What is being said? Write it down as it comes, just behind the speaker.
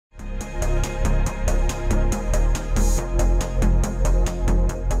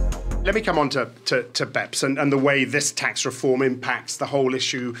let me come on to BEPS and the way this tax reform impacts the whole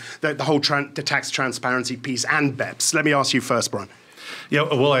issue, the tax transparency piece and BEPS. Let me ask you first, Brian. Yeah,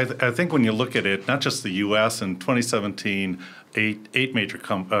 well, I think when you look at it, not just the U.S. in 2017, eight major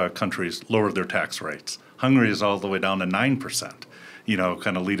countries lowered their tax rates. Hungary is all the way down to 9%.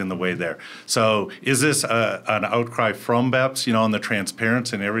 Kind of leading the way there. So is this an outcry from BEPS, and the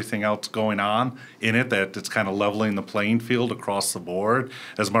transparency and everything else going on in it, that it's kind of leveling the playing field across the board?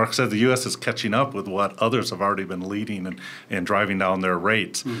 As Mark said, the U.S. is catching up with what others have already been leading and driving down their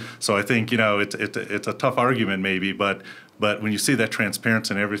rates. So I think, it's a tough argument maybe, but when you see that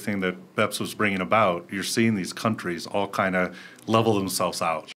transparency and everything that BEPS was bringing about, you're seeing these countries all kind of level themselves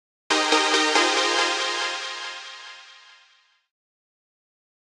out.